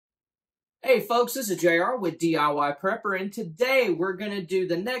Hey folks, this is JR with DIY Prepper, and today we're going to do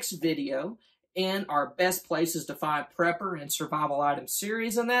the next video in our best places to find prepper and survival items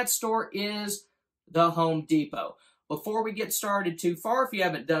series, and that store is the Home Depot. Before we get started too far, if you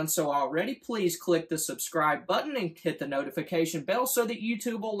haven't done so already, please click the subscribe button and hit the notification bell so that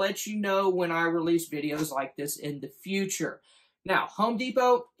YouTube will let you know when I release videos like this in the future. Now, Home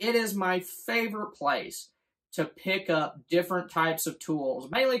Depot, it is my favorite place to pick up different types of tools,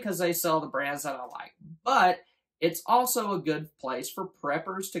 mainly because they sell the brands that I like. But it's also a good place for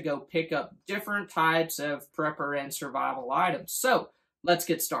preppers to go pick up different types of prepper and survival items. So let's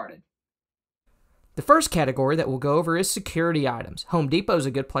get started. The first category that we'll go over is security items. Home Depot is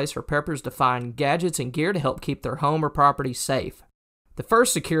a good place for preppers to find gadgets and gear to help keep their home or property safe. The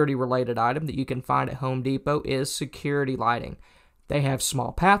first security-related item that you can find at Home Depot is security lighting. They have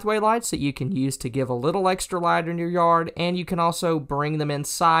small pathway lights that you can use to give a little extra light in your yard, and you can also bring them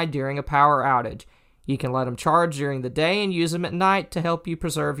inside during a power outage. You can let them charge during the day and use them at night to help you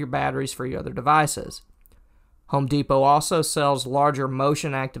preserve your batteries for your other devices. Home Depot also sells larger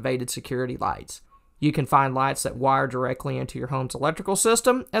motion-activated security lights. You can find lights that wire directly into your home's electrical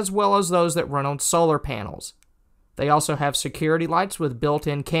system, as well as those that run on solar panels. They also have security lights with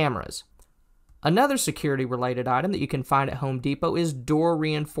built-in cameras. Another security-related item that you can find at Home Depot is door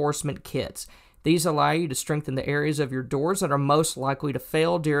reinforcement kits. These allow you to strengthen the areas of your doors that are most likely to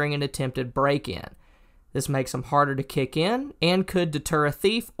fail during an attempted break-in. This makes them harder to kick in and could deter a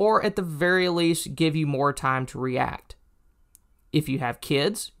thief, or at the very least give you more time to react. If you have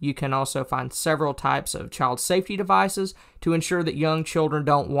kids, you can also find several types of child safety devices to ensure that young children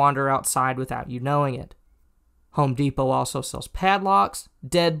don't wander outside without you knowing it. Home Depot also sells padlocks,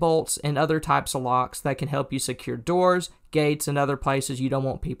 deadbolts, and other types of locks that can help you secure doors, gates, and other places you don't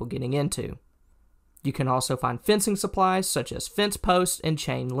want people getting into. You can also find fencing supplies such as fence posts and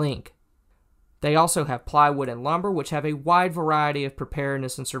chain link. They also have plywood and lumber, which have a wide variety of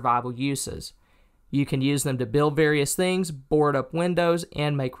preparedness and survival uses. You can use them to build various things, board up windows,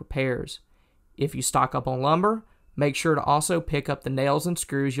 and make repairs. If you stock up on lumber, make sure to also pick up the nails and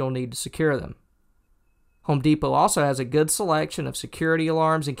screws you'll need to secure them. Home Depot also has a good selection of security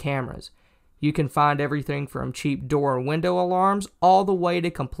alarms and cameras. You can find everything from cheap door and window alarms all the way to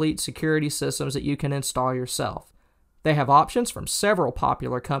complete security systems that you can install yourself. They have options from several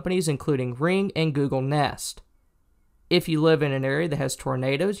popular companies including Ring and Google Nest. If you live in an area that has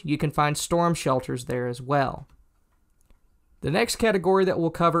tornadoes, you can find storm shelters there as well. The next category that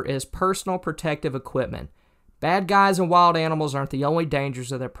we'll cover is personal protective equipment. Bad guys and wild animals aren't the only dangers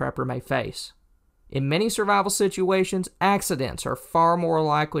that a prepper may face. In many survival situations, accidents are far more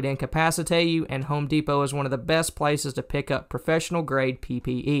likely to incapacitate you, and Home Depot is one of the best places to pick up professional-grade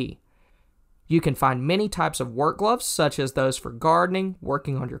PPE. You can find many types of work gloves, such as those for gardening,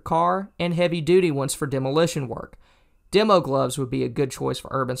 working on your car, and heavy-duty ones for demolition work. Demo gloves would be a good choice for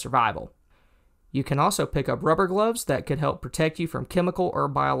urban survival. You can also pick up rubber gloves that could help protect you from chemical or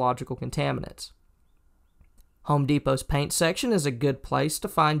biological contaminants. Home Depot's paint section is a good place to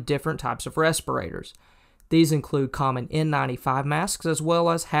find different types of respirators. These include common N95 masks as well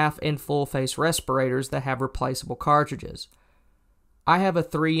as half and full face respirators that have replaceable cartridges. I have a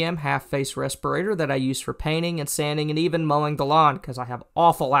 3M half face respirator that I use for painting and sanding and even mowing the lawn because I have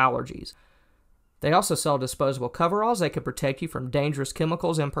awful allergies. They also sell disposable coveralls that can protect you from dangerous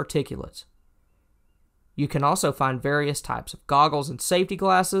chemicals and particulates. You can also find various types of goggles and safety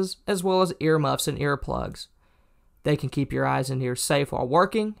glasses as well as earmuffs and earplugs. They can keep your eyes and ears safe while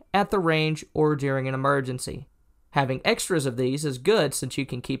working, at the range, or during an emergency. Having extras of these is good since you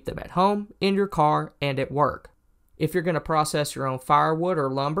can keep them at home, in your car, and at work. If you're going to process your own firewood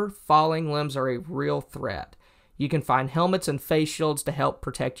or lumber, falling limbs are a real threat. You can find helmets and face shields to help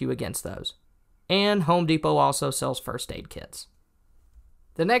protect you against those. And Home Depot also sells first aid kits.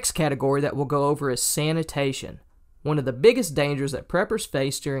 The next category that we'll go over is sanitation. One of the biggest dangers that preppers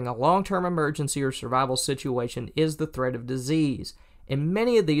face during a long-term emergency or survival situation is the threat of disease, and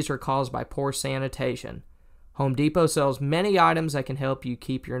many of these are caused by poor sanitation. Home Depot sells many items that can help you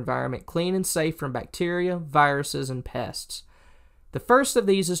keep your environment clean and safe from bacteria, viruses, and pests. The first of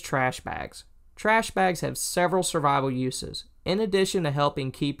these is trash bags. Trash bags have several survival uses. In addition to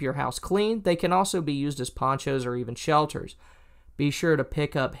helping keep your house clean, they can also be used as ponchos or even shelters. Be sure to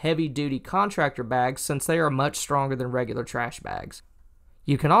pick up heavy-duty contractor bags since they are much stronger than regular trash bags.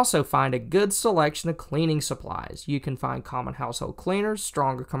 You can also find a good selection of cleaning supplies. You can find common household cleaners,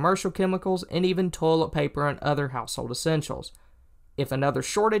 stronger commercial chemicals, and even toilet paper and other household essentials. If another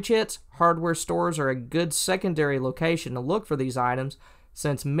shortage hits, hardware stores are a good secondary location to look for these items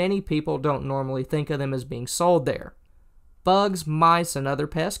since many people don't normally think of them as being sold there. Bugs, mice, and other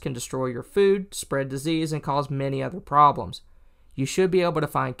pests can destroy your food, spread disease, and cause many other problems. You should be able to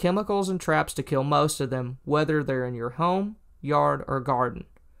find chemicals and traps to kill most of them, whether they're in your home, yard, or garden.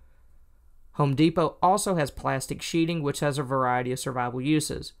 Home Depot also has plastic sheeting, which has a variety of survival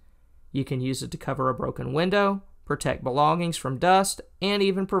uses. You can use it to cover a broken window, protect belongings from dust, and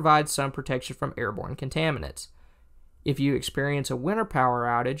even provide some protection from airborne contaminants. If you experience a winter power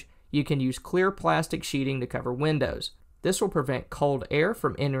outage, you can use clear plastic sheeting to cover windows. This will prevent cold air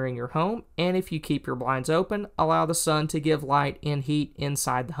from entering your home, and if you keep your blinds open, allow the sun to give light and heat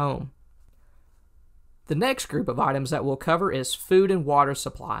inside the home. The next group of items that we'll cover is food and water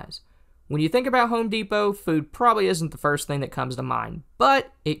supplies. When you think about Home Depot, food probably isn't the first thing that comes to mind,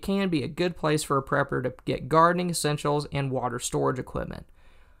 but it can be a good place for a prepper to get gardening essentials and water storage equipment.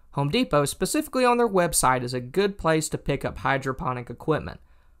 Home Depot, specifically on their website, is a good place to pick up hydroponic equipment.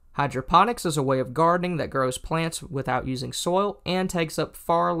 Hydroponics is a way of gardening that grows plants without using soil and takes up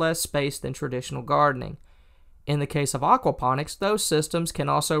far less space than traditional gardening. In the case of aquaponics, those systems can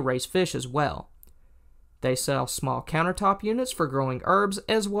also raise fish as well. They sell small countertop units for growing herbs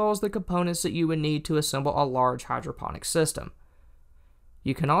as well as the components that you would need to assemble a large hydroponic system.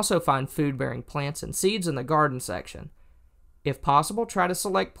 You can also find food-bearing plants and seeds in the garden section. If possible, try to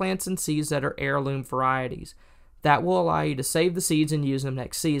select plants and seeds that are heirloom varieties. That will allow you to save the seeds and use them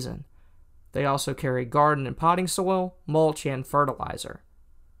next season. They also carry garden and potting soil, mulch, and fertilizer.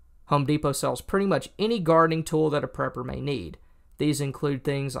 Home Depot sells pretty much any gardening tool that a prepper may need. These include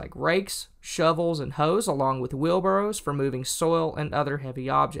things like rakes, shovels, and hoes, along with wheelbarrows for moving soil and other heavy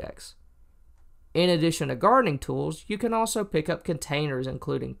objects. In addition to gardening tools, you can also pick up containers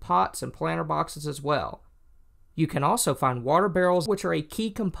including pots and planter boxes as well. You can also find water barrels, which are a key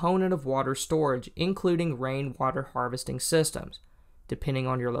component of water storage, including rainwater harvesting systems. Depending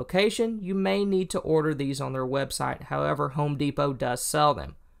on your location, you may need to order these on their website, however, Home Depot does sell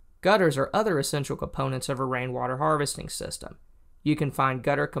them. Gutters are other essential components of a rainwater harvesting system. You can find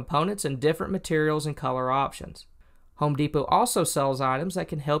gutter components in different materials and color options. Home Depot also sells items that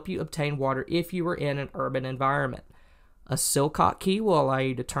can help you obtain water if you are in an urban environment. A Silcock key will allow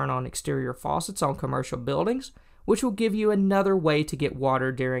you to turn on exterior faucets on commercial buildings, which will give you another way to get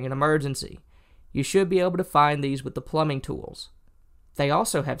water during an emergency. You should be able to find these with the plumbing tools. They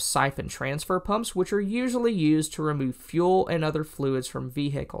also have siphon transfer pumps, which are usually used to remove fuel and other fluids from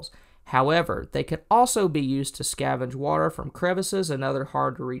vehicles. However, they can also be used to scavenge water from crevices and other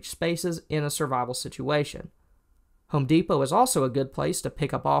hard-to-reach spaces in a survival situation. Home Depot is also a good place to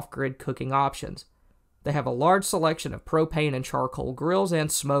pick up off-grid cooking options. They have a large selection of propane and charcoal grills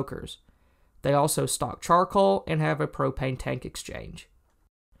and smokers. They also stock charcoal and have a propane tank exchange.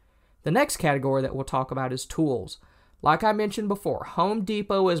 The next category that we'll talk about is tools. Like I mentioned before, Home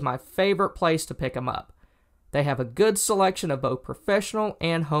Depot is my favorite place to pick them up. They have a good selection of both professional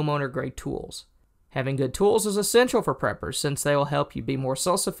and homeowner-grade tools. Having good tools is essential for preppers since they will help you be more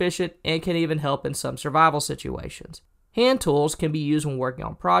self-sufficient and can even help in some survival situations. Hand tools can be used when working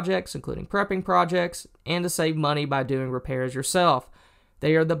on projects, including prepping projects, and to save money by doing repairs yourself.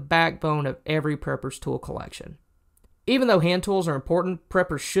 They are the backbone of every prepper's tool collection. Even though hand tools are important,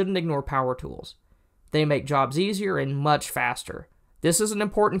 preppers shouldn't ignore power tools. They make jobs easier and much faster. This is an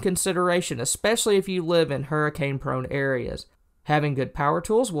important consideration, especially if you live in hurricane-prone areas. Having good power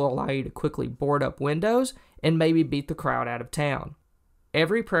tools will allow you to quickly board up windows and maybe beat the crowd out of town.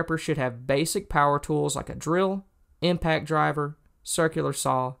 Every prepper should have basic power tools like a drill, impact driver, circular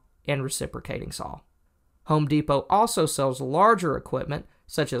saw, and reciprocating saw. Home Depot also sells larger equipment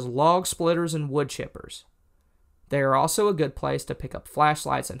such as log splitters and wood chippers. They are also a good place to pick up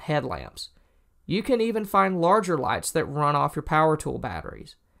flashlights and headlamps. You can even find larger lights that run off your power tool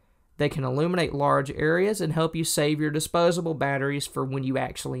batteries. They can illuminate large areas and help you save your disposable batteries for when you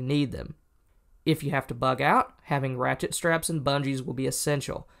actually need them. If you have to bug out, having ratchet straps and bungees will be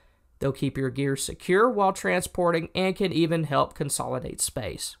essential. They'll keep your gear secure while transporting and can even help consolidate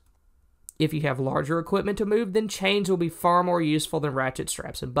space. If you have larger equipment to move, then chains will be far more useful than ratchet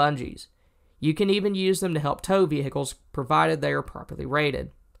straps and bungees. You can even use them to help tow vehicles, provided they are properly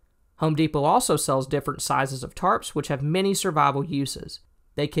rated. Home Depot also sells different sizes of tarps, which have many survival uses.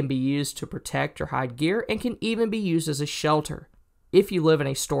 They can be used to protect or hide gear and can even be used as a shelter. If you live in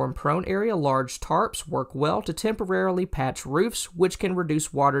a storm-prone area, large tarps work well to temporarily patch roofs, which can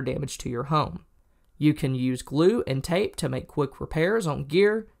reduce water damage to your home. You can use glue and tape to make quick repairs on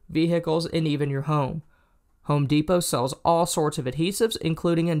gear, vehicles, and even your home. Home Depot sells all sorts of adhesives,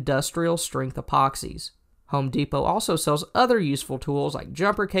 including industrial strength epoxies. Home Depot also sells other useful tools like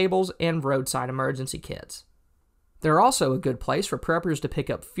jumper cables and roadside emergency kits. They're also a good place for preppers to pick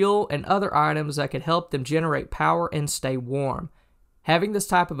up fuel and other items that could help them generate power and stay warm. Having this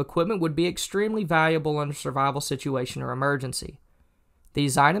type of equipment would be extremely valuable in a survival situation or emergency.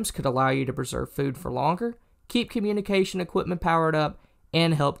 These items could allow you to preserve food for longer, keep communication equipment powered up,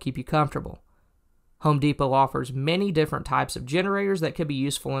 and help keep you comfortable. Home Depot offers many different types of generators that could be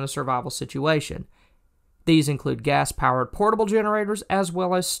useful in a survival situation. These include gas-powered portable generators as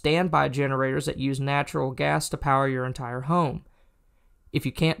well as standby generators that use natural gas to power your entire home. If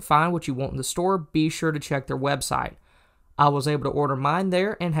you can't find what you want in the store, be sure to check their website. I was able to order mine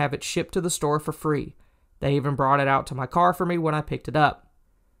there and have it shipped to the store for free. They even brought it out to my car for me when I picked it up.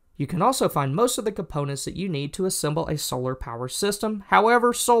 You can also find most of the components that you need to assemble a solar power system.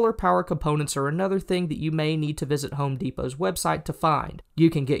 However, solar power components are another thing that you may need to visit Home Depot's website to find.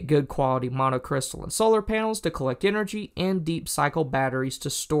 You can get good quality monocrystalline solar panels to collect energy and deep cycle batteries to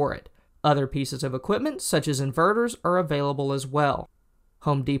store it. Other pieces of equipment, such as inverters, are available as well.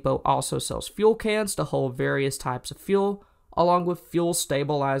 Home Depot also sells fuel cans to hold various types of fuel, along with fuel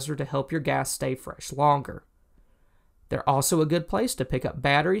stabilizer to help your gas stay fresh longer. They're also a good place to pick up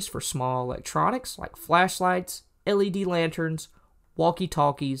batteries for small electronics like flashlights, LED lanterns,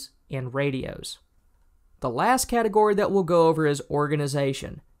 walkie-talkies, and radios. The last category that we'll go over is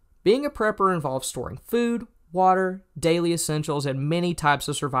organization. Being a prepper involves storing food, water, daily essentials, and many types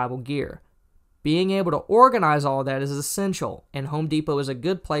of survival gear. Being able to organize all that is essential, and Home Depot is a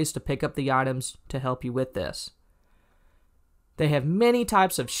good place to pick up the items to help you with this. They have many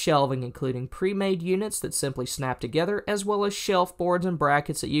types of shelving, including pre-made units that simply snap together, as well as shelf boards and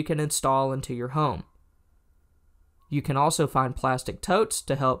brackets that you can install into your home. You can also find plastic totes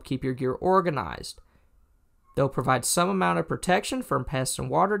to help keep your gear organized. They'll provide some amount of protection from pests and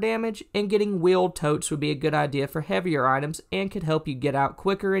water damage, and getting wheeled totes would be a good idea for heavier items and could help you get out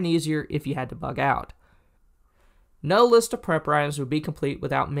quicker and easier if you had to bug out. No list of prepper items would be complete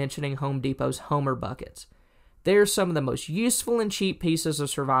without mentioning Home Depot's Homer buckets. They are some of the most useful and cheap pieces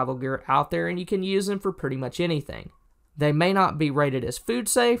of survival gear out there, and you can use them for pretty much anything. They may not be rated as food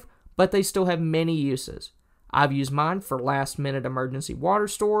safe, but they still have many uses. I've used mine for last-minute emergency water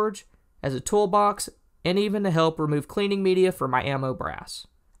storage, as a toolbox, and even to help remove cleaning media for my ammo brass.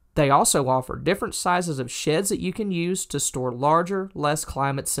 They also offer different sizes of sheds that you can use to store larger, less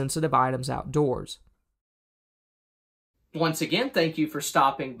climate-sensitive items outdoors. Once again, thank you for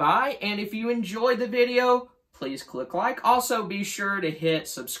stopping by, and if you enjoyed the video, please click like. Also, be sure to hit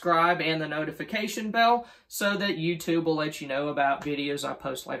subscribe and the notification bell so that YouTube will let you know about videos I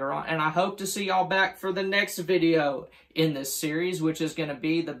post later on. And I hope to see y'all back for the next video in this series, which is going to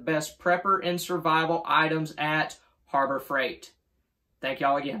be the best prepper and survival items at Harbor Freight. Thank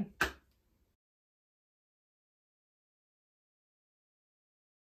y'all again.